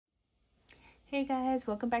Hey guys,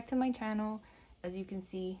 welcome back to my channel. As you can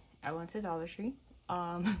see, I went to Dollar Tree.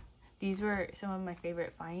 These were some of my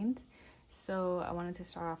favorite finds. So I wanted to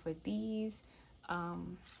start off with these.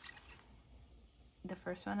 The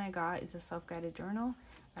first one I got is a self-guided journal.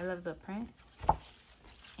 I love the print.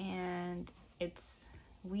 And it's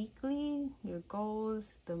weekly, your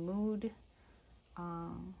goals, the mood.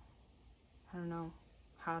 I don't know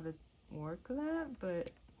how to work that, but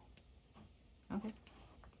okay.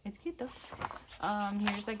 It's cute though.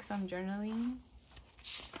 Here's like some journaling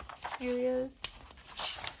areas.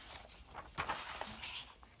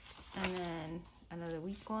 And then another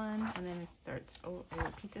week one. And then it starts, it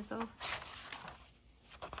repeats itself.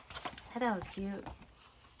 I thought that was cute.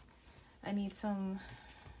 I need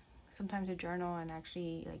sometimes to journal and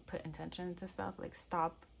actually like put intention to stuff. Like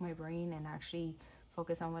stop my brain and actually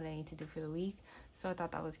focus on what I need to do for the week. So I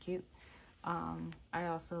thought that was cute. I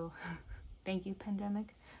also... Thank you,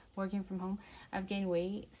 pandemic, working from home. I've gained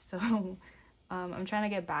weight, so I'm trying to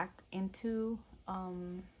get back into,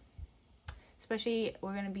 especially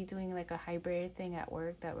we're going to be doing like a hybrid thing at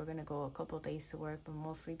work that we're going to go a couple of days to work, but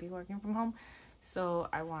mostly be working from home. So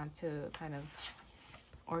I want to kind of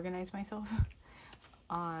organize myself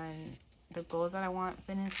on the goals that I want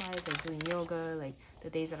fitness-wise, like doing yoga, like the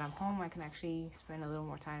days that I'm home, I can actually spend a little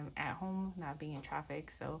more time at home, not being in traffic,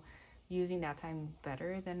 so using that time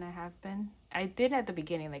better than I have been. I did at the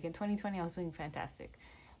beginning, like in 2020 I was doing fantastic.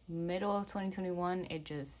 Middle of 2021 it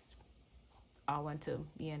just all went to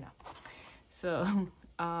so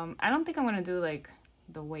I don't think I'm gonna do like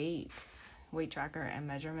the weight tracker and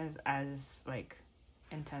measurements as like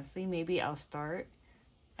intensely. Maybe I'll start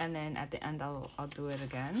and then at the end I'll do it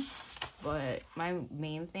again, but my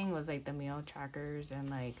main thing was like the meal trackers and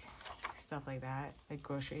like stuff like that, like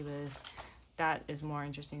grocery list. That is more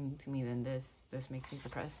interesting to me than this. This makes me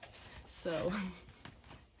depressed. So,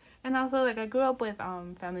 and also like I grew up with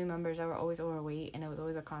family members that were always overweight, and it was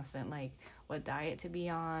always a constant like what diet to be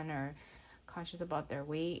on or conscious about their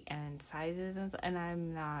weight and sizes and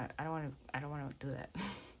I'm not. I don't want to do that.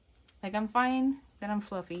 Like I'm fine that I'm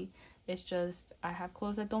fluffy. It's just I have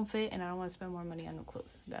clothes that don't fit, and I don't want to spend more money on new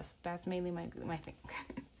clothes. That's mainly my thing.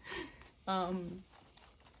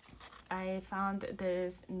 I found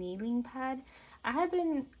this kneeling pad. I have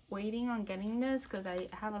been waiting on getting this because I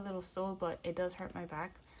have a little stool, but it does hurt my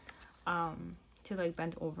back to like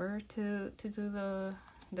bend over to do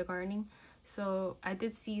the gardening. So I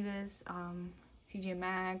did see this TJ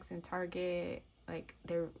Maxx and Target. Like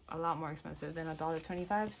they're a lot more expensive than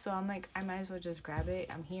 $1.25. So I'm like, I might as well just grab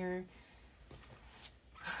it. I'm here.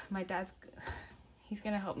 My dad's, he's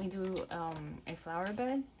gonna help me do a flower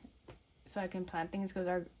bed so I can plant things because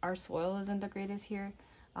our soil isn't the greatest here.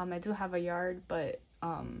 I do have a yard, but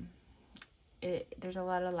there's a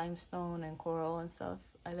lot of limestone and coral and stuff.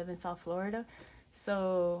 I live in South Florida,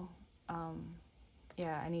 so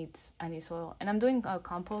yeah, I need soil, and I'm doing a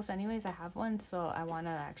compost anyways. I have one, so I want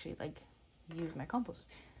to actually like use my compost.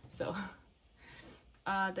 So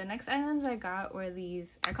the next items I got were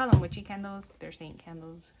these. I call them witchy candles. They're saint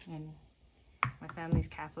candles, and my family's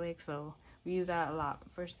Catholic, so we use that a lot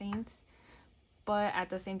for saints. But at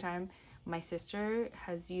the same time, my sister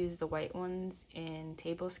has used the white ones in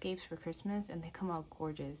tablescapes for Christmas, and they come out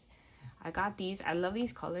gorgeous. I got these. I love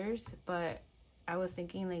these colors, but I was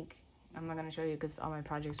thinking like, I'm not going to show you because all my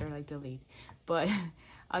projects are like delayed. But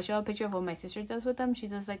I'll show a picture of what my sister does with them. She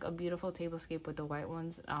does like a beautiful tablescape with the white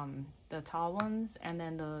ones, the tall ones, and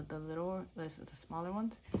then the smaller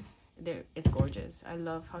ones. It's gorgeous. I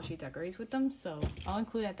love how she decorates with them, so I'll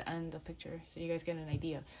include at the end the picture so you guys get an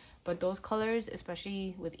idea. But those colors,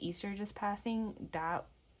 especially with Easter just passing, that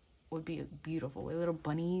would be beautiful with little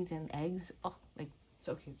bunnies and eggs. Oh, like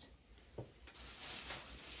so cute.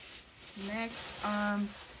 Next,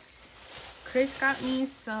 Chris got me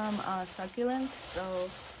some succulents, so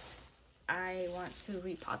I want to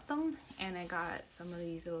repot them, and I got some of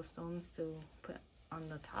these little stones to put on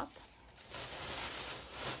the top.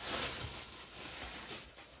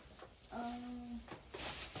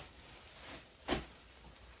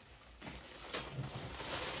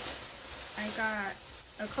 I got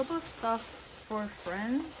a couple of stuff for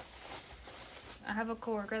friends. I have a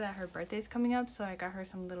coworker that her birthday's coming up, so I got her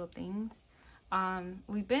some little things.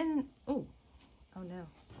 We've been oh no,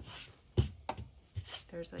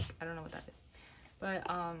 there's like, I don't know what that is, but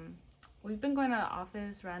we've been going to the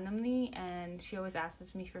office randomly, and she always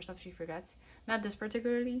asks me for stuff she forgets. Not this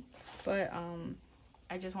particularly, but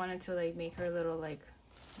I just wanted to like make her a little like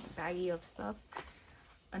baggie of stuff.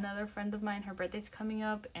 Another friend of mine, her birthday's coming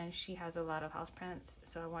up, and she has a lot of houseplants,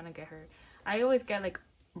 so I want to get her. I always get like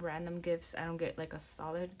random gifts. I don't get like a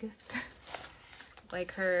solid gift.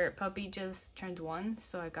 Like her puppy just turned 1,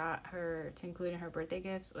 so I got her to include in her birthday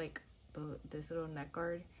gifts like this little neck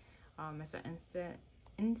guard. It's an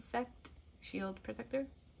insect shield protector,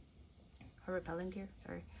 or repellent gear,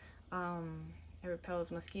 sorry. It repels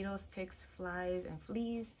mosquitoes, ticks, flies, and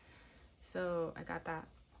fleas. So I got that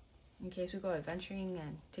in case we go adventuring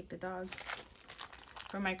and take the dog.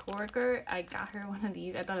 For my coworker, I got her one of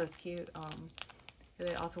these. I thought it was cute.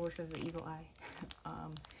 It also works as the evil eye.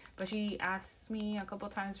 But she asked me a couple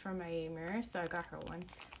times for my mirror, so I got her one.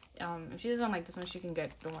 If she doesn't like this one, she can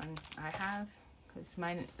get the one I have. Cause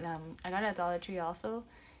mine, I got it at Dollar Tree also.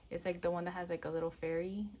 It's like the one that has like a little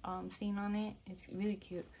fairy scene on it. It's really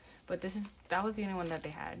cute. But that was the only one that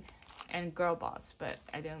they had. And Girl Boss, but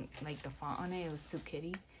I didn't like the font on it. It was too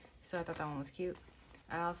kiddie. So I thought that one was cute.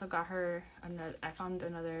 I also got her I found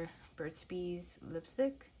another Burt's Bees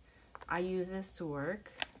lipstick. I use this to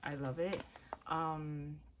work. I love it.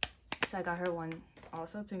 So I got her one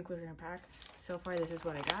also to include in her pack. So far, this is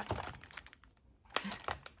what I got.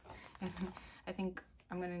 And I think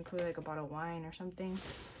I'm gonna include like a bottle of wine or something.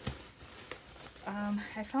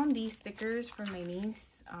 I found these stickers for my niece.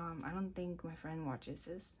 I don't think my friend watches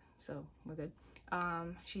this, so we're good.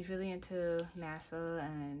 She's really into NASA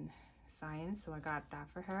and science, so I got that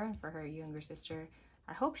for her and for her younger sister.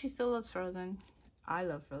 I hope she still loves Frozen. I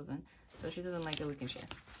love Frozen, so if she doesn't like it, we can share.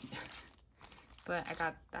 But I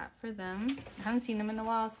got that for them. I haven't seen them in a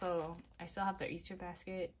while, so I still have their Easter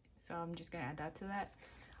basket, so I'm just gonna add that to that.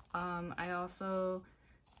 I also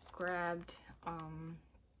grabbed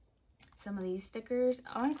some of these stickers.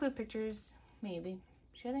 I'll include pictures, maybe.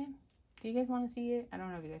 Should I? Do you guys want to see it? I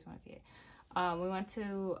don't know if you guys want to see it. We went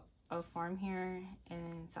to a farm here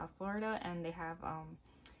in South Florida, and they have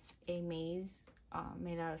a maze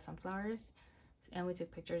made out of sunflowers, and we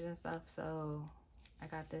took pictures and stuff. So I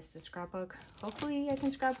got this to scrapbook. Hopefully I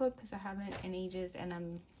can scrapbook because I haven't in ages, and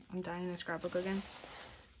I'm dying to scrapbook again.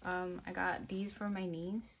 I got these for my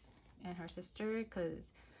niece and her sister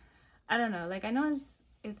because I don't know, like I know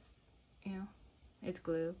it's you know, it's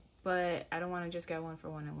glue, but I don't want to just get one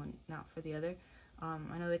for one and one not for the other. I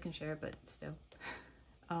know they can share, but still.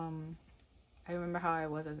 I remember how I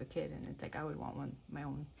was as a kid, and it's like I would want one my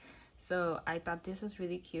own. So I thought this was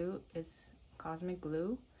really cute. It's cosmic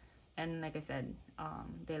glue, and like I said,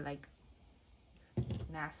 they like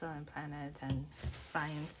NASA and planets and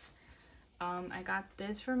science. I got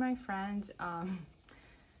this for my friends.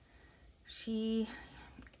 She's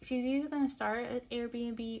either gonna start at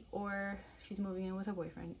Airbnb or she's moving in with her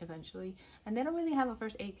boyfriend eventually, and they don't really have a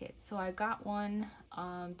first aid kit. So I got one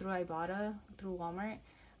through Ibotta, through Walmart,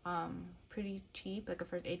 pretty cheap, like a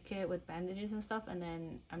first aid kit with bandages and stuff. And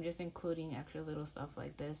then I'm just including extra little stuff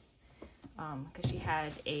like this because she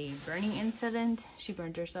had a burning incident. She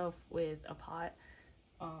burned herself with a pot,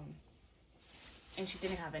 and she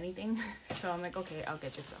didn't have anything. So I'm like, okay, I'll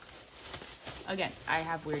get you stuff. Again, I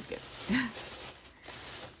have weird gifts.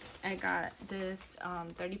 I got this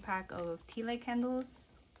 30 pack of tea light candles.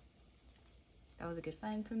 That was a good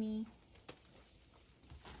find for me.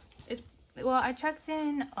 Well, I checked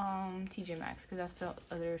in TJ Maxx because that's the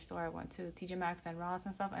other store I went to, TJ Maxx and Ross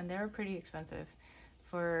and stuff, and they were pretty expensive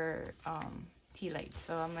for tea lights.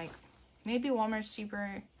 So I'm like, maybe Walmart's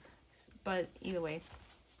cheaper, but either way,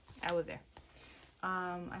 I was there.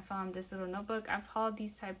 I found this little notebook. I've hauled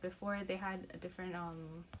these type before. They had different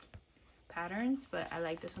patterns, but I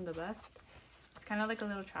like this one the best. It's kind of like a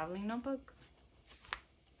little traveling notebook.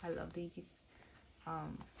 I love these.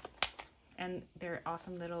 And they're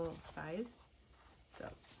awesome little size. So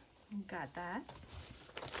got that.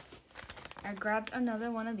 I grabbed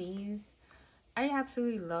another one of these. I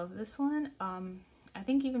absolutely love this one. I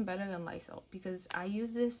think even better than Lysol because I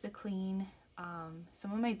use this to clean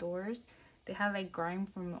some of my doors. They have like grime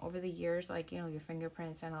from over the years, like, you know, your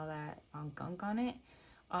fingerprints and all that gunk on it,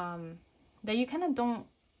 that you kind of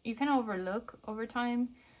overlook over time,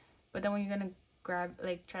 but then when you're gonna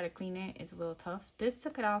try to clean it, it's a little tough. This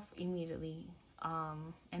took it off immediately,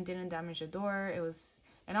 and didn't damage the door.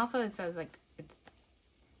 And also it says like it's,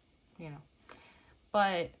 you know,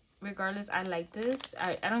 but regardless, I like this.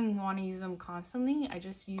 I don't even want to use them constantly. I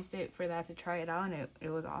just used it for that to try it out, and it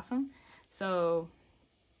was awesome. So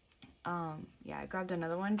yeah, I grabbed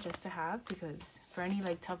another one just to have because for any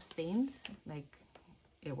like tough stains, like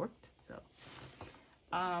it worked. So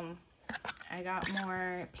I got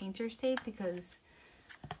more painter's tape because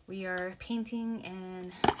we are painting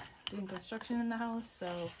and doing construction in the house, so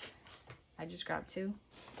I just grabbed 2.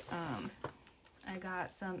 I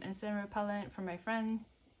got some insect repellent for my friend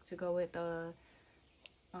to go with the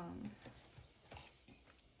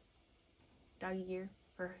doggy gear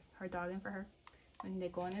for her dog and for her when they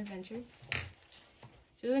go on adventures.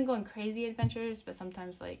 she doesn't go on crazy adventures, but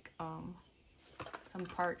sometimes like some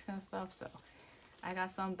parks and stuff. So I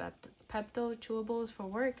got some Pepto chewables for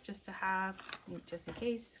work just to have, just in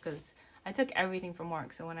case, because I took everything from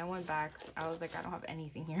work. So when I went back, I was like, I don't have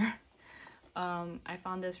anything here. I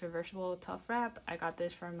found this reversible tough wrap. I got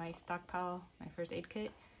this from my stockpile, my first aid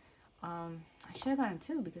kit. I should have gotten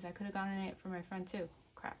two because I could have gotten it for my friend too.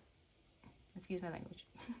 Crap. Excuse my language.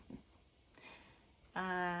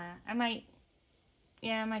 I might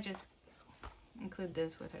just include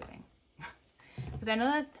this with her thing. Because I know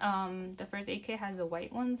that the first aid kit has the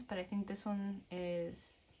white ones, but I think this one is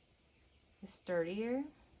sturdier.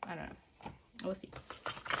 I don't know. We'll see.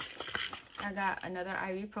 I got another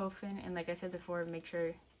ibuprofen, and like I said before, make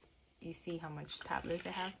sure you see how much tablets they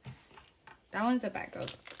have. That one's a backup.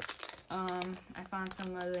 I found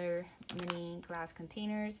some other mini glass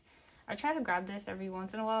containers. I try to grab this every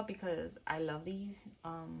once in a while because I love these.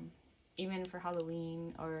 Even for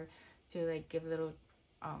Halloween, or to like give little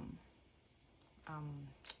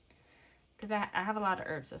because I have a lot of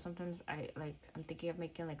herbs, so sometimes I'm thinking of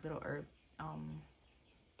making like little herb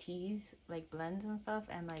teas, like blends and stuff,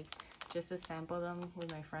 and like just to sample them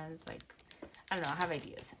with my friends. Like, I don't know, I have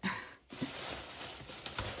ideas.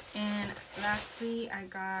 And lastly, I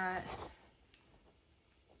got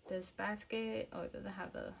this basket. Oh, it doesn't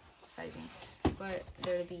have the sizing, but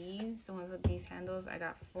they're these, the ones with these handles. I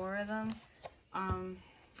got 4 of them.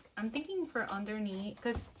 I'm thinking for underneath,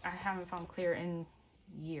 because I haven't found clear in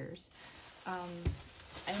years. I'm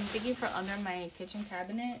thinking for under my kitchen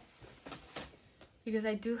cabinet, because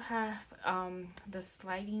I do have the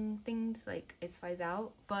sliding things, like it slides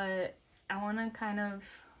out, but I want to kind of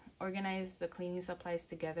organize the cleaning supplies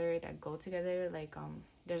together that go together. Like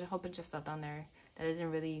there's a whole bunch of stuff down there that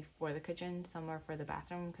isn't really for the kitchen, some are for the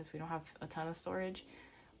bathroom because we don't have a ton of storage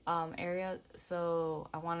area. So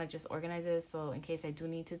I want to just organize it, so in case I do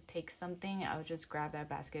need to take something, I'll just grab that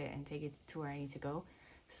basket and take it to where I need to go.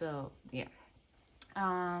 So yeah,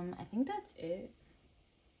 I think that's it.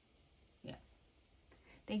 Yeah,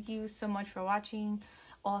 thank you so much for watching.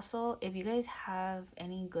 Also, if you guys have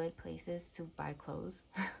any good places to buy clothes,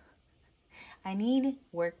 I need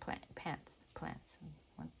work pants,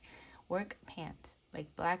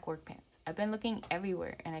 like black work pants. I've been looking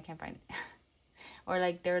everywhere and I can't find it. Or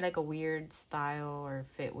like they're like a weird style or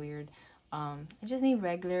fit weird. I just need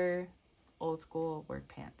regular old school work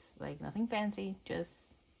pants, like nothing fancy,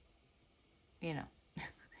 just, you know.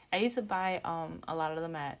 I used to buy a lot of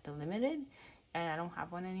them at the Limited, and I don't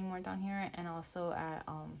have one anymore down here, and also at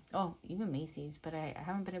even Macy's, but I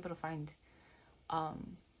haven't been able to find.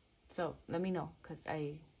 So let me know, because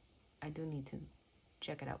I do need to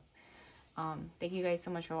check it out. Thank you guys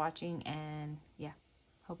so much for watching, and yeah,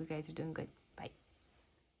 hope you guys are doing good.